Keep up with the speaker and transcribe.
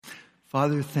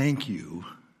Father, thank you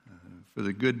for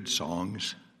the good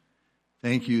songs.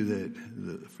 Thank you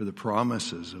for the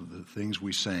promises of the things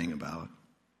we sang about.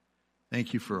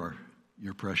 Thank you for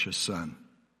your precious Son.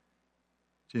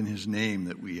 It's in his name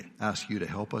that we ask you to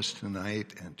help us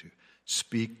tonight and to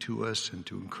speak to us and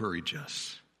to encourage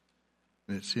us.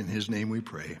 And it's in his name we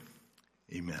pray.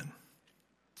 Amen.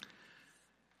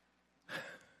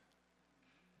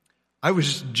 I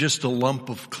was just a lump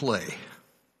of clay.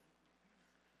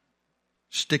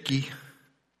 Sticky,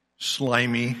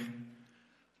 slimy,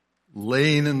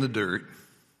 laying in the dirt.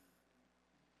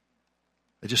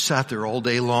 I just sat there all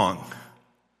day long,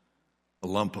 a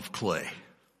lump of clay.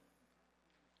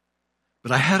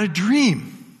 But I had a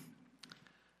dream.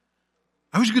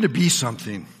 I was going to be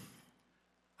something.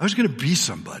 I was going to be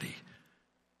somebody.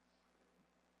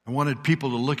 I wanted people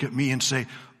to look at me and say,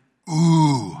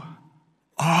 ooh,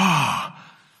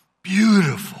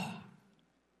 beautiful.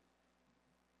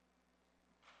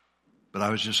 But I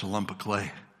was just a lump of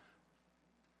clay.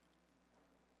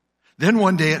 Then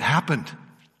one day it happened.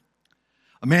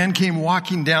 A man came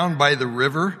walking down by the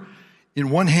river. In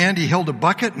one hand he held a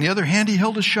bucket, in the other hand he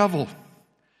held a shovel.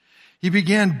 He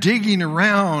began digging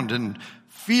around and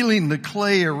feeling the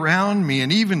clay around me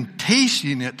and even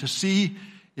tasting it to see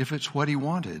if it's what he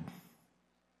wanted.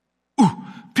 Ooh,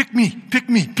 pick me, pick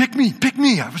me, pick me, pick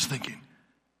me, I was thinking.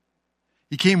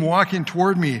 He came walking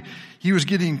toward me. He was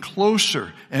getting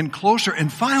closer and closer,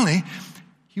 and finally,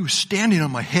 he was standing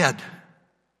on my head.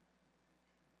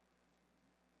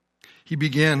 He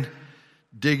began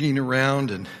digging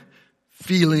around and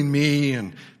feeling me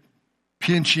and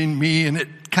pinching me, and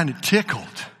it kind of tickled.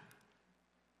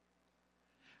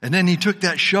 And then he took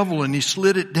that shovel and he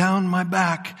slid it down my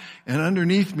back and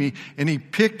underneath me, and he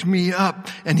picked me up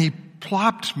and he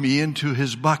plopped me into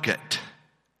his bucket.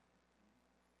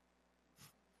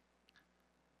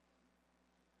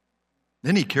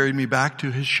 Then he carried me back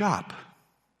to his shop.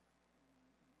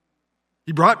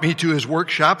 He brought me to his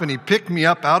workshop and he picked me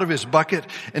up out of his bucket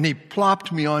and he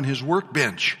plopped me on his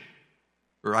workbench.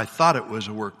 Or I thought it was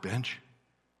a workbench.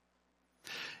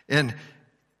 And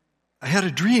I had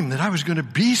a dream that I was going to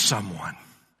be someone.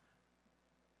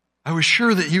 I was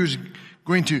sure that he was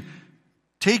going to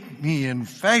take me and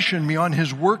fashion me on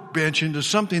his workbench into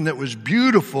something that was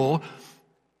beautiful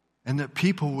and that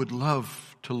people would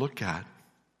love to look at.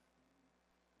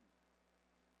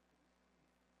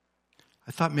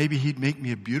 I thought maybe he'd make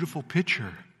me a beautiful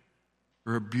picture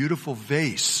or a beautiful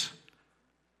vase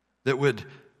that would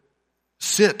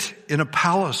sit in a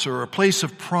palace or a place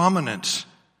of prominence.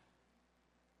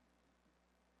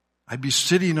 I'd be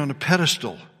sitting on a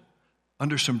pedestal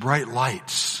under some bright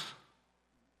lights.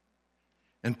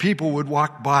 And people would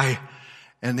walk by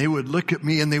and they would look at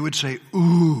me and they would say,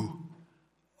 ooh,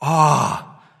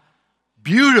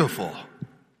 beautiful.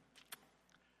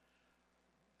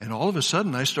 And all of a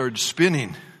sudden I started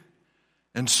spinning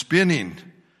and spinning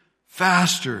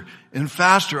faster and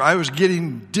faster. I was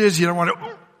getting dizzy and I wanted,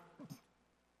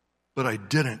 but I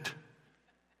didn't.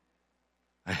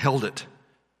 I held it.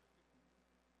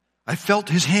 I felt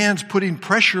his hands putting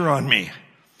pressure on me,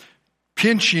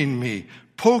 pinching me,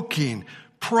 poking,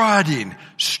 prodding,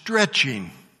 stretching,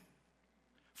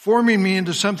 forming me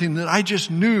into something that I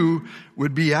just knew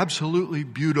would be absolutely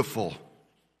beautiful.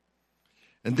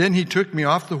 And then he took me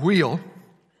off the wheel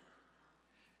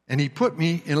and he put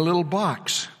me in a little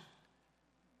box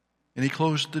and he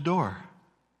closed the door.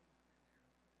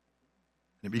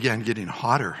 And it began getting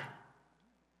hotter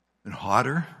and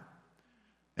hotter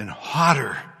and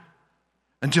hotter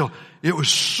until it was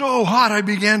so hot I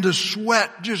began to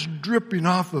sweat just dripping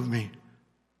off of me.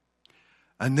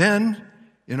 And then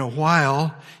in a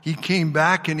while he came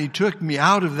back and he took me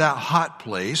out of that hot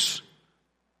place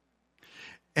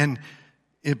and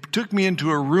it took me into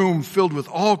a room filled with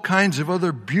all kinds of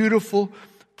other beautiful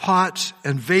pots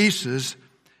and vases,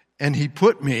 and he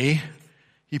put me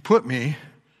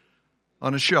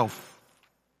on a shelf.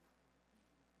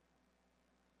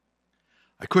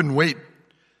 I couldn't wait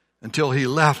until he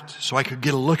left so I could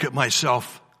get a look at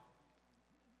myself.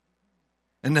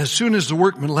 And as soon as the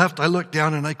workman left, I looked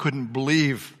down and I couldn't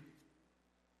believe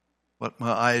what my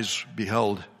eyes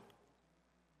beheld.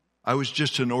 I was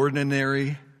just an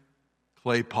ordinary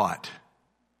clay pot.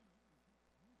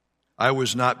 I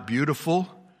was not beautiful.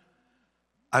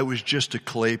 I was just a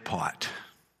clay pot.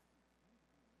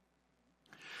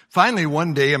 Finally,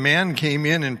 one day, a man came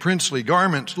in princely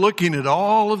garments looking at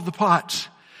all of the pots.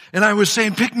 And I was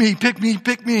saying, pick me, pick me,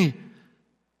 pick me.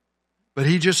 But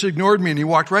he just ignored me and he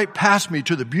walked right past me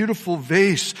to the beautiful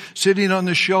vase sitting on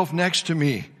the shelf next to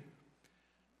me.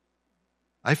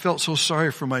 I felt so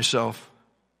sorry for myself.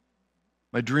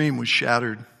 My dream was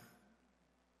shattered.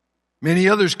 Many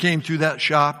others came through that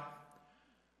shop,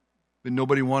 but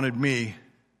nobody wanted me.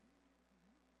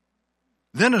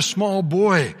 Then a small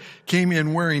boy came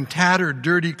in wearing tattered,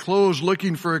 dirty clothes,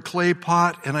 looking for a clay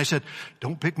pot, and I said,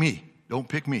 "Don't pick me, don't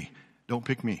pick me, don't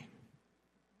pick me."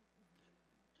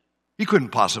 He couldn't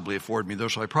possibly afford me, though,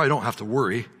 so I probably don't have to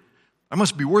worry. I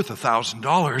must be worth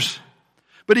 $1,000.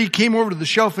 But he came over to the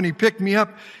shelf and he picked me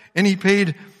up and he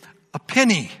paid a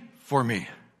penny for me.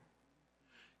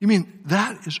 You mean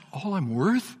that is all I'm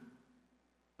worth?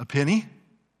 A penny?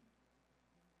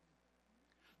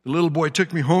 The little boy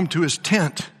took me home to his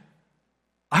tent.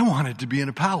 I wanted to be in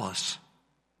a palace.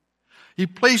 He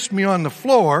placed me on the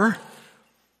floor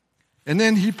and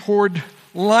then he poured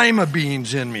lima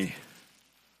beans in me.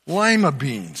 Lima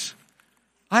beans.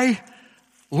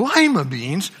 Lima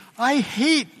beans? I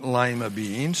hate lima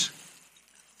beans.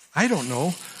 I don't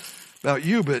know about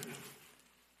you, but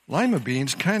lima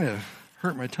beans kind of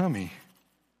hurt my tummy.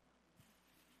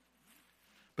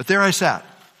 But there I sat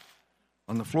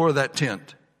on the floor of that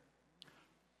tent,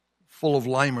 full of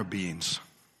lima beans.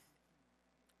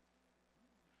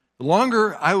 The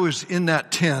longer I was in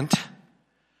that tent,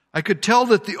 I could tell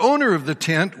that the owner of the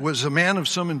tent was a man of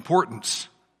some importance.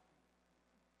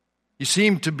 He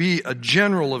seemed to be a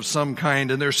general of some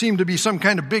kind, and there seemed to be some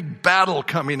kind of big battle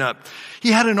coming up.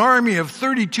 He had an army of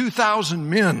 32,000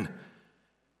 men.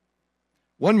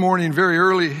 One morning, very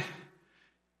early,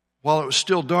 while it was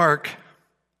still dark,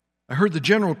 I heard the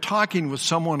general talking with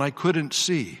someone I couldn't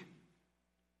see.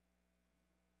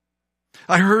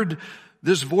 I heard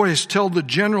this voice tell the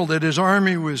general that his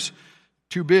army was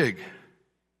too big.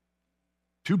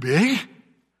 Too big?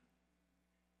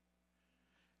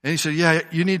 And he said, "Yeah,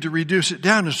 you need to reduce it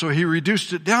down." And so he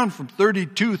reduced it down from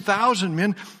 32,000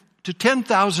 men to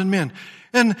 10,000 men.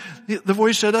 And the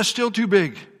voice said, "That's still too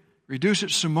big. Reduce it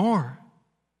some more."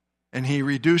 And he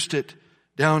reduced it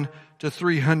down to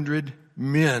 300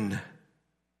 men.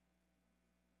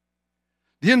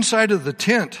 The inside of the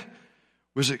tent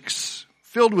was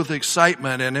filled with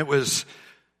excitement, and it was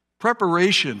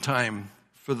preparation time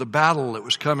for the battle that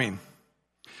was coming.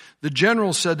 The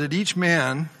general said that each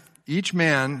man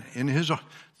in his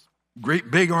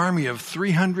great big army of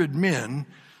 300 men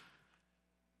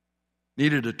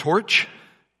needed a torch,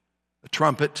 a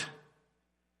trumpet,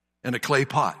 and a clay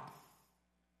pot.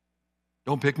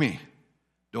 Don't pick me.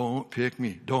 Don't pick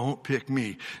me. Don't pick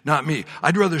me. Not me.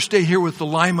 I'd rather stay here with the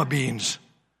lima beans.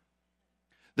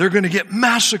 They're going to get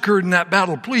massacred in that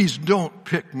battle. Please don't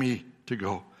pick me to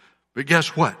go. But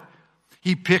guess what?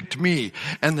 He picked me,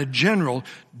 and the general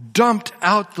dumped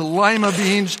out the lima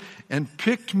beans and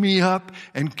picked me up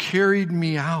and carried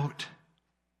me out.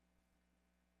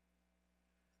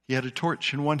 He had a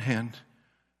torch in one hand,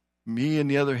 me in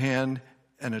the other hand,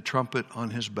 and a trumpet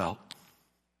on his belt.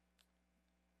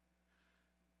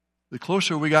 The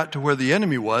closer we got to where the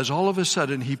enemy was, all of a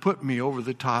sudden he put me over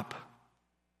the top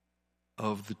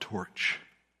of the torch.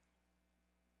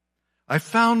 I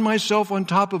found myself on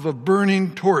top of a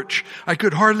burning torch. I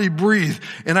could hardly breathe,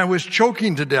 and I was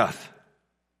choking to death.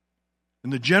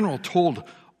 And the general told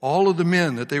all of the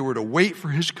men that they were to wait for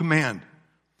his command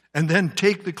and then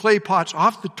take the clay pots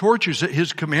off the torches at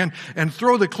his command and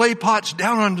throw the clay pots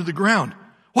down onto the ground.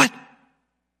 What?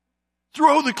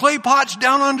 Throw the clay pots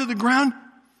down onto the ground?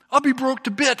 I'll be broke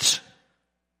to bits.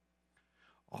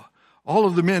 All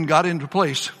of the men got into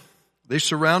place. They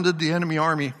surrounded the enemy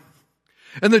army.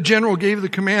 And the general gave the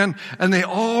command, and they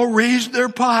all raised their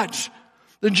pots.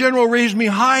 The general raised me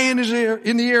high in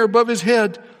the air above his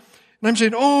head. And I'm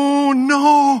saying, "Oh,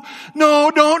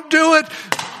 no, don't do it."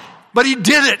 But he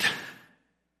did it.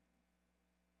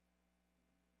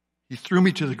 He threw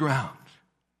me to the ground.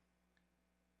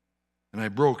 And I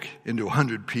broke into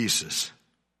 100 pieces.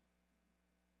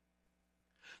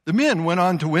 The men went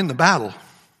on to win the battle.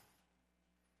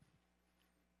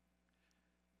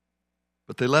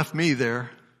 But they left me there,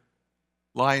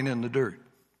 lying in the dirt.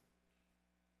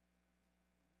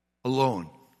 Alone.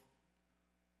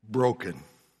 Broken.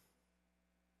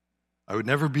 I would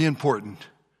never be important.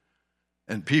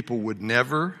 And people would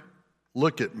never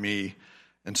look at me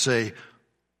and say,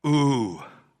 "Ooh,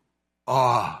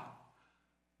 ah,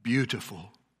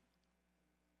 beautiful."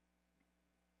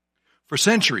 For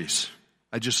centuries,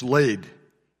 I just laid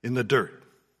in the dirt.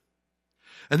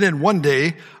 And then one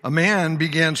day, a man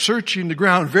began searching the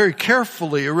ground very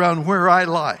carefully around where I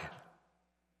lie.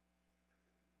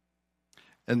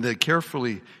 And he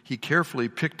carefully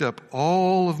picked up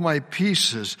all of my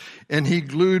pieces and he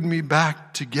glued me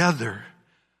back together.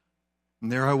 And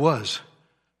there I was,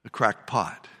 a cracked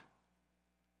pot.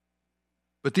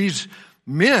 But this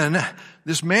man,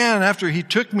 after he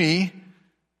took me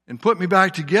and put me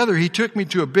back together, He took me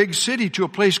to a big city, to a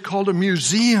place called a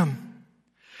museum.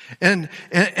 And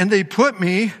they put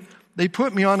me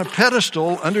on a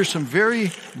pedestal under some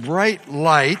very bright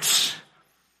lights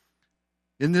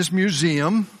in this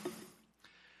museum.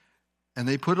 And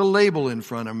they put a label in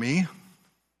front of me.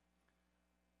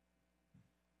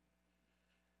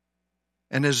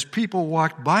 And as people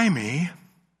walked by me,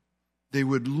 they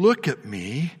would look at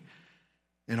me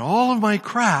in all of my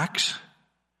cracks,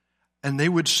 and they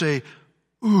would say,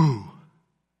 "Ooh,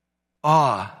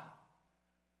 ah,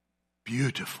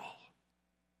 beautiful."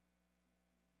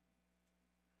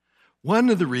 One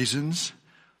of the reasons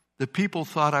that people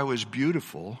thought I was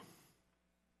beautiful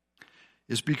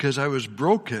is because I was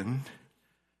broken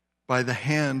by the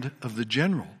hand of the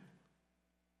general.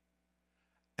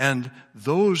 And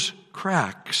those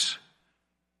cracks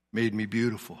made me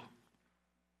beautiful.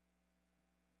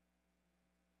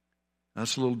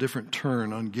 That's a little different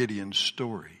turn on Gideon's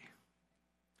story.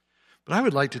 But I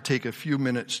would like to take a few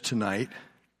minutes tonight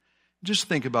and just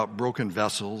think about broken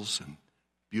vessels and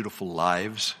beautiful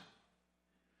lives.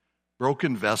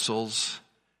 Broken vessels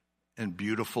and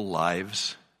beautiful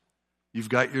lives. You've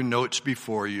got your notes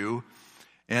before you.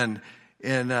 And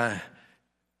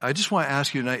I just want to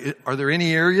ask you tonight, are there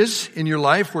any areas in your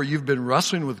life where you've been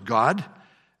wrestling with God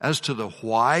as to the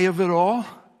why of it all?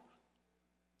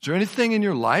 Is there anything in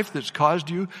your life that's caused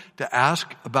you to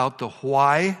ask about the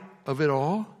why of it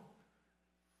all?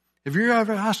 Have you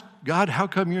ever asked God, how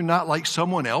come you're not like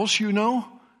someone else you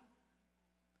know?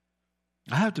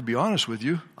 I have to be honest with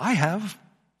you, I have.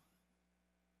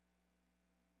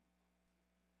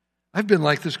 I've been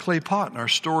like this clay pot in our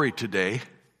story today.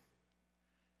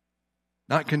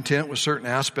 Not content with certain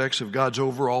aspects of God's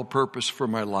overall purpose for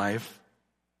my life.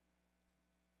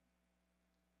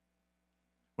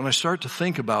 When I start to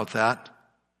think about that,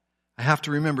 I have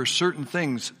to remember certain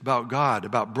things about God,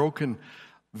 about broken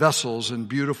vessels and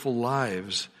beautiful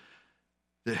lives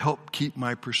that help keep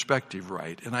my perspective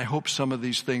right. And I hope some of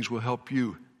these things will help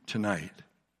you tonight.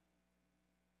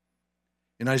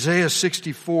 In Isaiah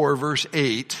 64, verse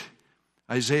 8,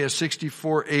 Isaiah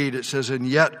 64:8, it says, "And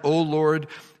yet, O Lord,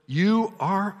 you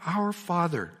are our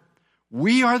Father.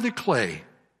 We are the clay,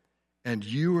 and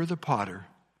you are the potter.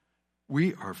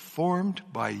 We are formed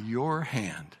by your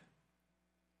hand."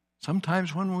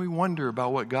 Sometimes when we wonder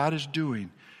about what God is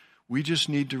doing, we just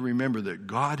need to remember that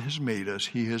God has made us,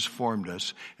 He has formed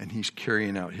us, and He's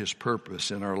carrying out His purpose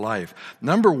in our life.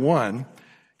 Number one,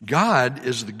 God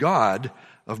is the God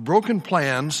of broken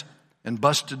plans and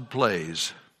busted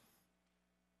plays.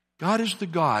 God is the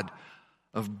God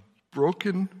of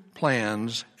broken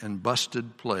plans and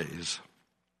busted plays.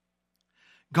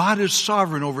 God is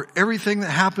sovereign over everything that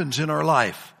happens in our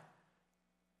life.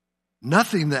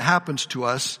 Nothing that happens to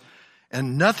us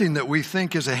and nothing that we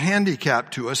think is a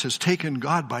handicap to us has taken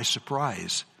God by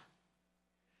surprise.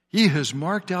 He has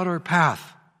marked out our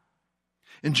path.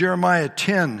 In Jeremiah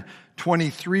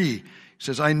 10:23, he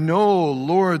says, "I know,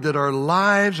 Lord, that our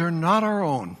lives are not our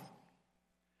own.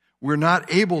 We're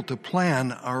not able to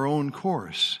plan our own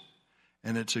course.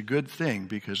 And it's a good thing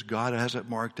because God has it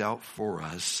marked out for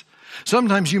us."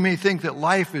 Sometimes you may think that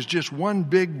life is just one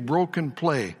big broken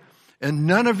play and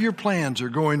none of your plans are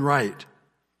going right.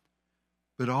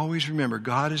 But always remember,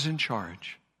 God is in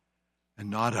charge and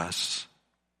not us.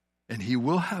 And He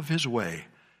will have His way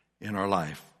in our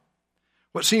life.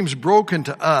 What seems broken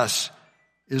to us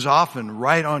is often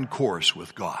right on course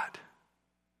with God.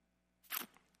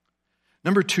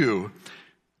 Number two,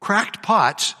 cracked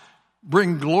pots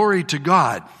bring glory to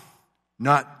God,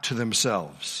 not to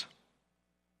themselves.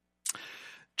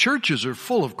 Churches are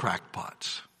full of cracked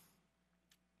pots.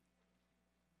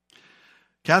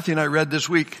 Kathy and I read this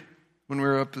week when we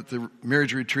were up at the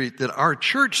marriage retreat that our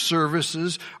church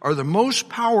services are the most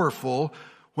powerful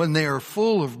when they are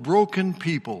full of broken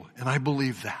people, and I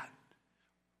believe that.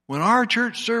 When our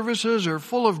church services are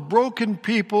full of broken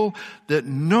people that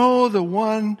know the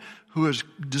one who has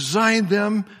designed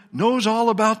them, knows all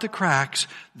about the cracks,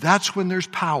 that's when there's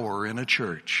power in a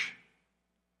church.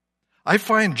 I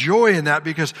find joy in that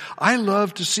because I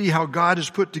love to see how God has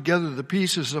put together the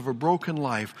pieces of a broken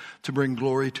life to bring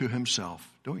glory to Himself.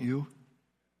 Don't you?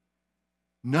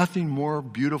 Nothing more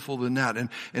beautiful than that.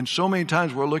 And so many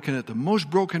times we're looking at the most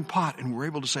broken pot and we're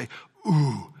able to say,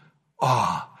 "Ooh,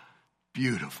 ah,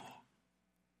 beautiful."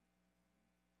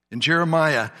 In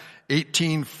Jeremiah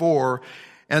 18:4,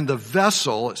 "And the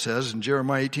vessel," it says in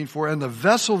Jeremiah 18:4, "and the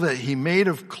vessel that he made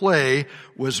of clay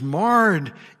was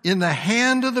marred in the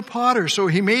hand of the potter. So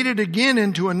he made it again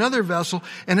into another vessel,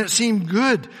 and it seemed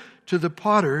good to the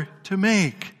potter to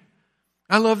make."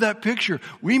 I love that picture.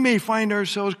 We may find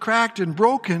ourselves cracked and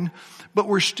broken, but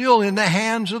we're still in the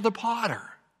hands of the potter.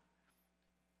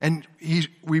 And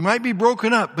we might be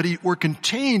broken up, but we're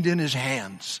contained in his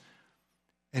hands.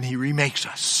 And he remakes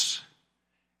us.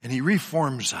 And he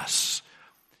reforms us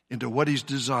into what he's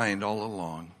designed all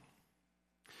along.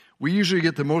 We usually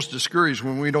get the most discouraged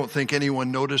when we don't think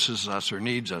anyone notices us or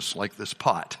needs us, like this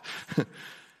pot.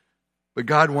 But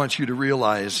God wants you to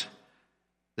realize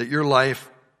that your life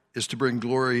is to bring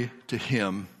glory to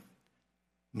him,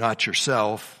 not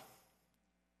yourself.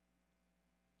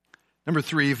 Number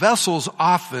 3, vessels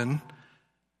often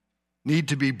need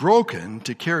to be broken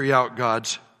to carry out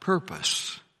God's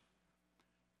purpose.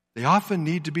 They often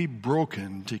need to be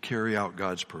broken to carry out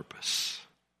God's purpose.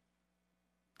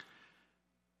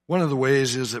 One of the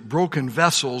ways is that broken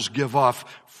vessels give off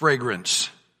fragrance.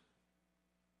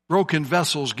 Broken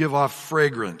vessels give off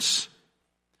fragrance.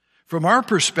 From our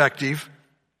perspective,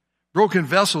 broken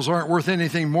vessels aren't worth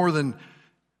anything more than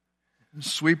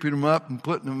sweeping them up and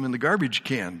putting them in the garbage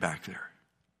can back there.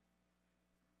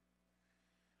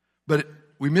 But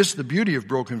we miss the beauty of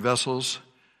broken vessels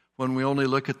when we only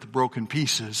look at the broken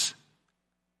pieces.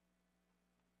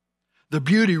 The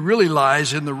beauty really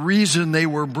lies in the reason they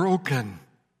were broken.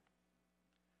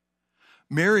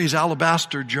 Mary's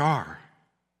alabaster jar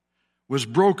was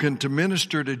broken to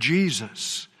minister to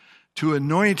Jesus, to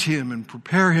anoint him and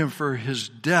prepare him for his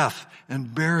death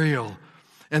and burial,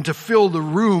 and to fill the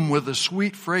room with a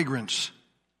sweet fragrance.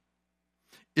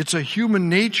 It's a human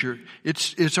nature.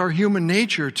 It's our human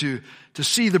nature to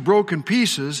see the broken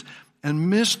pieces and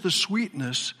miss the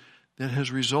sweetness that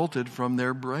has resulted from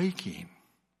their breaking.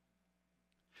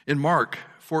 In Mark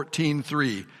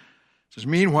 14:3, it says,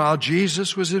 "Meanwhile,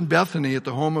 Jesus was in Bethany at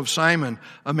the home of Simon,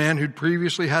 a man who'd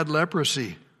previously had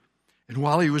leprosy. And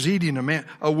while he was eating,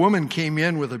 a woman came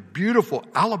in with a beautiful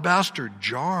alabaster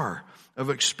jar of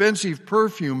expensive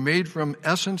perfume made from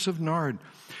essence of nard.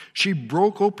 She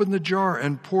broke open the jar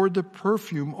and poured the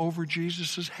perfume over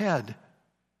Jesus' head."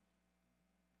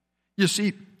 You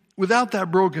see, without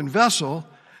that broken vessel,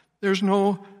 there's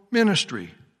no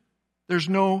ministry. There's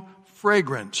no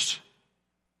fragrance.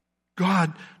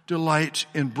 God delights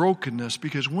in brokenness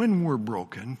because when we're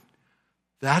broken,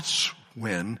 that's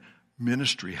when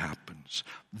ministry happens.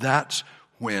 That's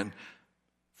when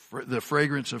the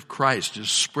fragrance of Christ is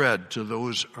spread to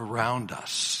those around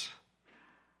us.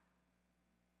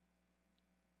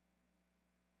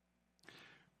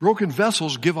 Broken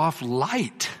vessels give off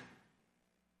light.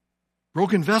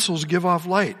 Broken vessels give off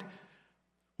light.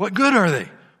 What good are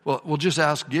they? Well, we'll just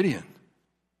ask Gideon.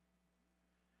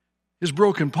 His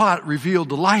broken pot revealed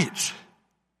the light.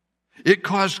 It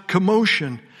caused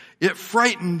commotion. It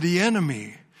frightened the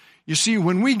enemy. You see,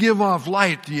 when we give off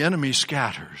light, the enemy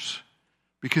scatters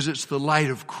because it's the light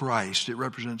of Christ. It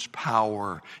represents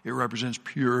power. It represents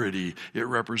purity. It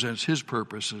represents his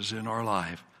purposes in our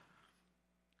life.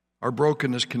 Our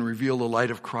brokenness can reveal the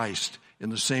light of Christ in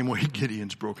the same way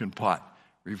Gideon's broken pot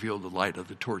revealed the light of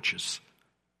the torches.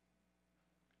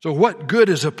 So what good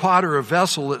is a pot or a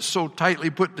vessel that's so tightly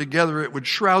put together it would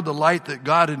shroud the light that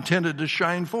God intended to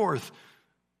shine forth?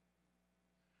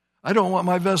 I don't want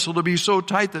my vessel to be so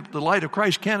tight that the light of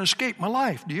Christ can't escape my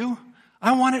life, do you?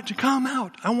 I want it to come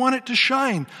out. I want it to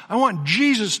shine. I want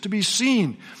Jesus to be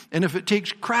seen. And if it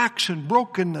takes cracks and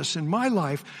brokenness in my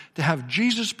life to have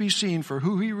Jesus be seen for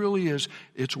who he really is,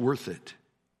 it's worth it.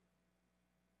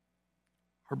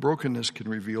 Our brokenness can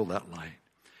reveal that light.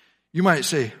 You might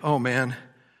say, "Oh man,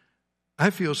 I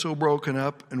feel so broken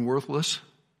up and worthless."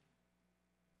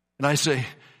 And I say,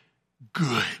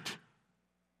 good.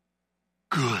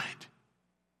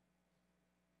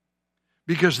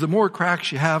 Because the more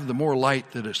cracks you have, the more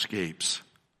light that escapes.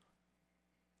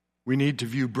 We need to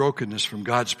view brokenness from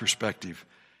God's perspective,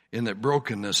 in that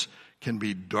brokenness can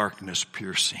be darkness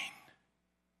piercing.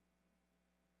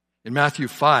 In Matthew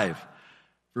 5,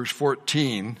 verse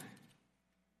 14,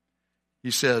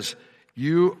 he says,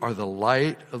 "You are the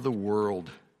light of the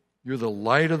world. You're the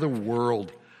light of the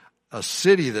world. A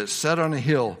city that's set on a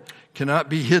hill cannot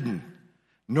be hidden.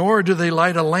 Nor do they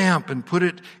light a lamp and put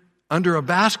it under a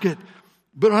basket,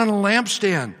 but on a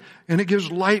lampstand, and it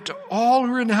gives light to all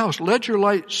who are in the house. Let your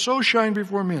light so shine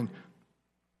before men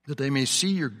that they may see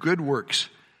your good works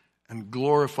and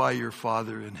glorify your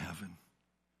Father in heaven."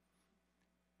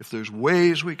 If there's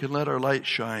ways we can let our light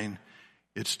shine,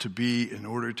 it's to be in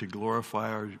order to glorify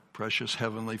our precious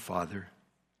Heavenly Father.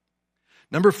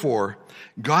 Number 4,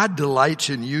 God delights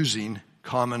in using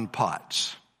common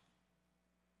pots.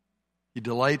 He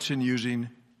delights in using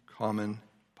common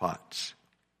pots.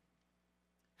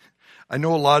 I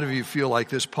know a lot of you feel like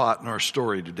this pot in our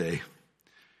story today,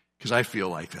 because I feel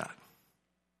like that.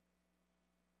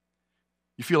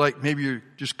 You feel like maybe you're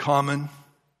just common,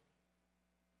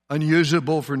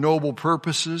 unusable for noble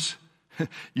purposes.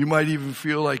 You might even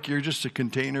feel like you're just a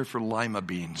container for lima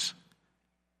beans.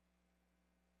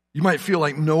 You might feel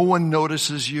like no one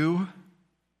notices you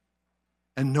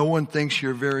and no one thinks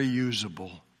you're very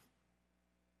usable.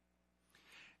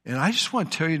 And I just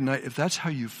want to tell you tonight, if that's how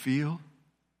you feel,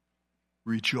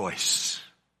 rejoice.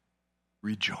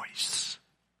 Rejoice.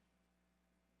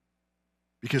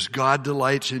 Because God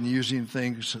delights in using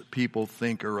things that people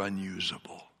think are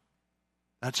unusable.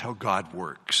 That's how God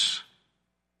works.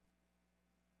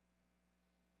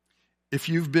 If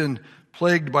you've been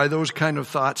plagued by those kind of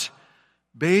thoughts,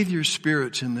 bathe your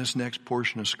spirits in this next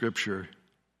portion of Scripture.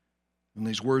 In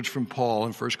these words from Paul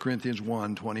in 1 Corinthians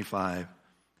 1:25.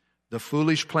 The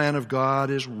foolish plan of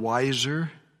God is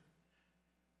wiser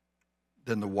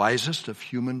than the wisest of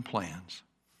human plans.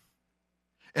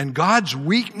 And God's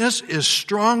weakness is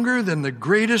stronger than the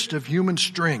greatest of human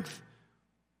strength.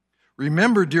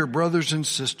 Remember, dear brothers and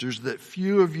sisters, that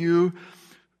few of you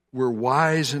were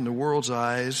wise in the world's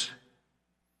eyes,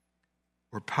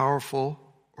 or powerful,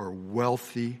 or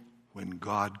wealthy when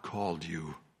God called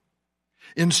you.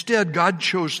 Instead, God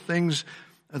chose things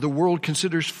the world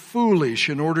considers foolish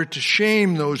in order to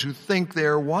shame those who think they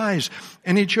are wise.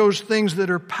 And He chose things that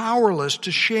are powerless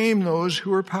to shame those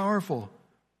who are powerful.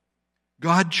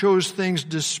 God chose things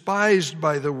despised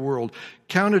by the world,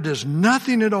 counted as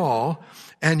nothing at all,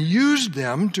 and used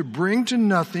them to bring to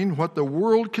nothing what the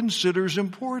world considers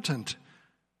important.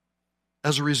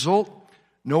 As a result,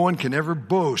 no one can ever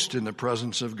boast in the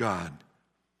presence of God.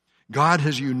 God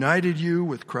has united you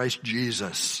with Christ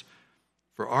Jesus.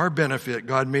 For our benefit,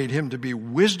 God made Him to be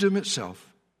wisdom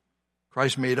itself.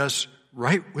 Christ made us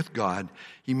right with God.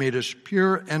 He made us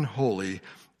pure and holy,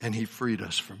 and He freed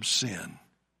us from sin.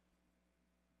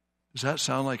 Does that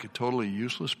sound like a totally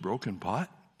useless, broken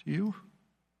pot to you?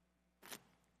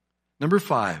 Number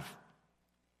 5,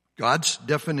 God's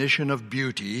definition of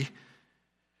beauty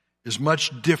is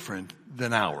much different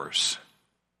than ours.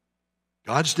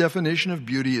 God's definition of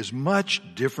beauty is much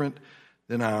different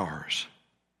than ours.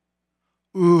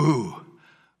 Ooh,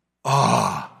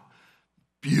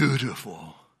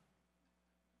 beautiful.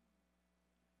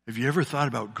 Have you ever thought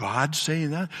about God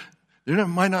saying that? There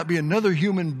might not be another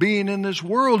human being in this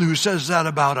world who says that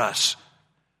about us,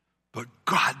 but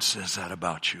God says that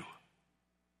about you.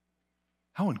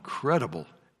 How incredible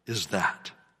is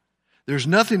that? There's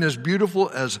nothing as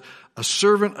beautiful as a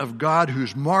servant of God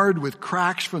who's marred with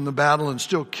cracks from the battle and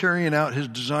still carrying out His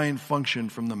designed function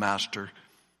from the Master.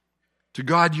 To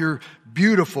God, you're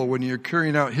beautiful when you're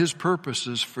carrying out His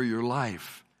purposes for your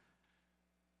life.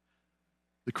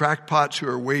 The crackpots who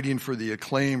are waiting for the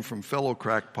acclaim from fellow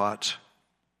crackpots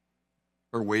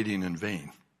are waiting in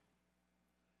vain.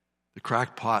 The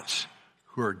crackpots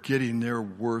who are getting their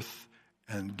worth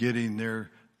and getting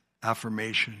their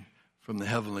affirmation from the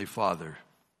Heavenly Father,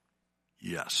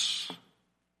 yes.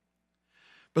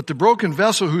 But the broken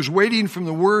vessel who's waiting for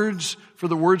the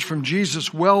words from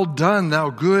Jesus, well done, thou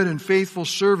good and faithful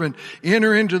servant,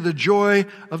 enter into the joy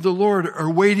of the Lord,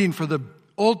 are waiting for the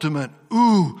ultimate,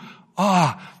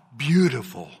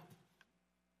 beautiful.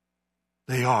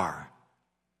 They are.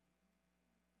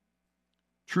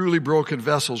 Truly broken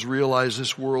vessels realize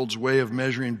this world's way of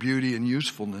measuring beauty and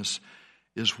usefulness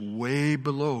is way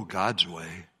below God's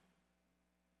way.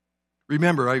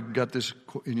 Remember, I got this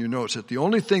in your notes, that the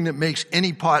only thing that makes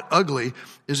any pot ugly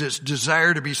is its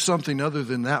desire to be something other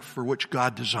than that for which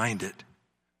God designed it.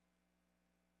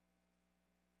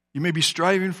 You may be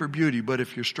striving for beauty, but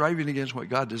if you're striving against what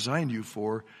God designed you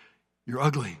for, you're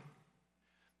ugly.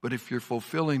 But if you're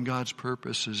fulfilling God's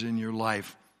purposes in your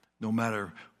life, no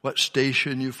matter what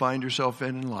station you find yourself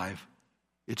in life,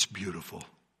 it's beautiful.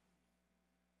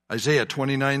 Isaiah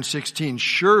 29:16,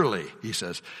 surely, he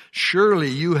says, surely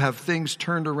you have things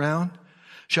turned around.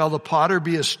 Shall the potter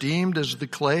be esteemed as the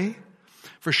clay?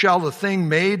 For shall the thing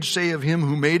made say of him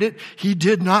who made it, he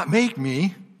did not make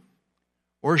me?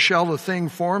 Or shall the thing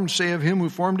formed say of him who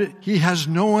formed it, he has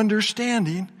no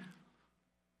understanding?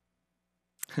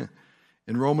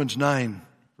 In Romans 9,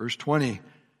 verse 20, it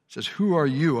says, who are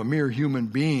you, a mere human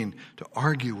being, to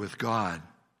argue with God?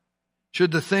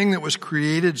 Should the thing that was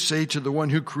created say to the one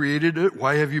who created it,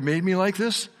 why have you made me like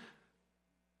this?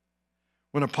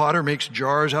 When a potter makes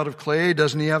jars out of clay,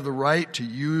 doesn't he have the right to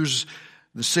use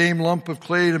the same lump of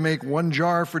clay to make one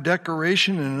jar for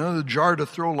decoration and another jar to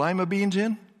throw lima beans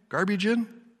in, garbage in?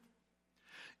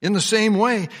 In the same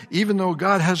way, even though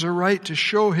God has a right to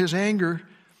show His anger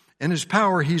and His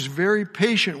power, He's very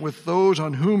patient with those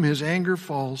on whom His anger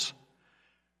falls.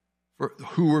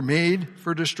 who were made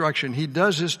for destruction. He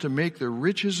does this to make the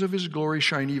riches of his glory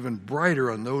shine even brighter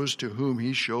on those to whom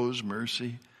he shows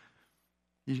mercy.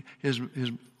 His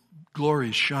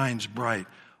glory shines bright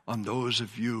on those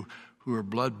of you who are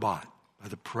blood-bought by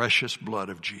the precious blood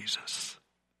of Jesus.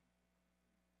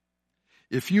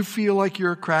 If you feel like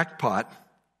you're a crackpot,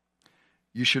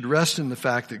 you should rest in the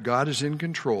fact that God is in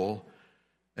control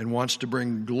and wants to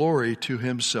bring glory to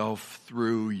himself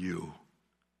through you.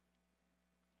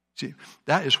 See,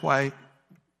 that is why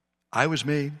I was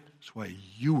made. That's why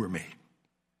you were made.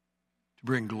 To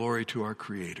bring glory to our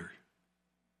Creator.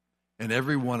 And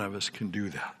every one of us can do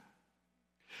that.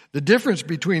 The difference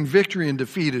between victory and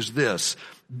defeat is this.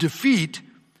 Defeat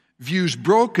views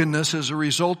brokenness as a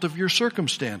result of your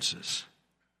circumstances.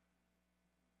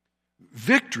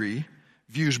 Victory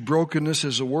views brokenness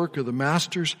as a work of the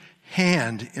Master's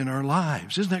hand in our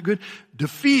lives. Isn't that good?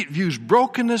 Defeat views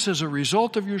brokenness as a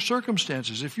result of your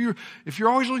circumstances. If you're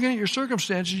always looking at your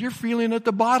circumstances, you're feeling at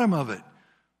the bottom of it.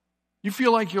 You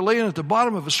feel like you're laying at the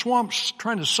bottom of a swamp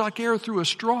trying to suck air through a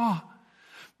straw.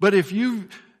 But if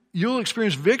you'll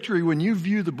experience victory when you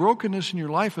view the brokenness in your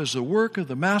life as the work of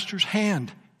the Master's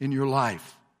hand in your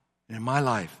life and in my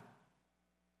life.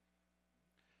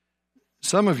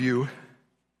 Some of you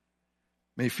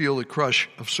may feel the crush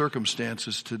of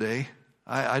circumstances today.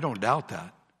 I don't doubt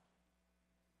that.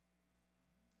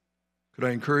 Could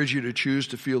I encourage you to choose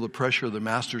to feel the pressure of the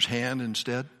Master's hand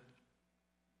instead?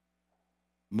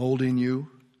 Molding you,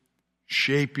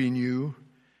 shaping you,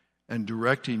 and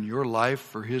directing your life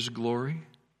for his glory.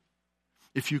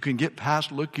 If you can get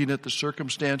past looking at the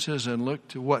circumstances and look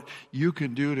to what you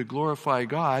can do to glorify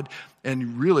God,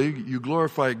 and really you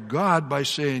glorify God by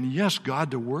saying, yes,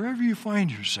 God, to wherever you find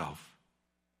yourself.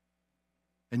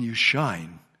 And you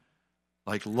shine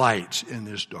like lights in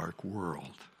this dark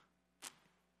world.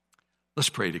 Let's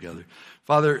pray together.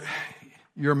 Father,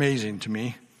 you're amazing to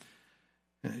me.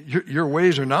 Your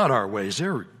ways are not our ways.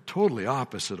 They're totally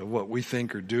opposite of what we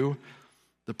think or do.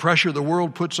 The pressure the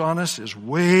world puts on us is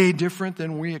way different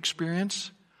than we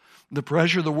experience. The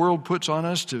pressure the world puts on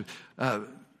us to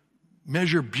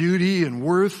measure beauty and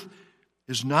worth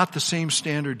is not the same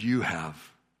standard you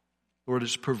have. Lord,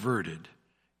 it's perverted.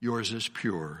 Yours is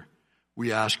pure.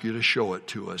 We ask you to show it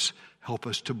to us. Help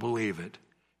us to believe it.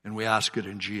 And we ask it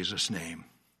in Jesus' name.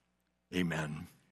 Amen.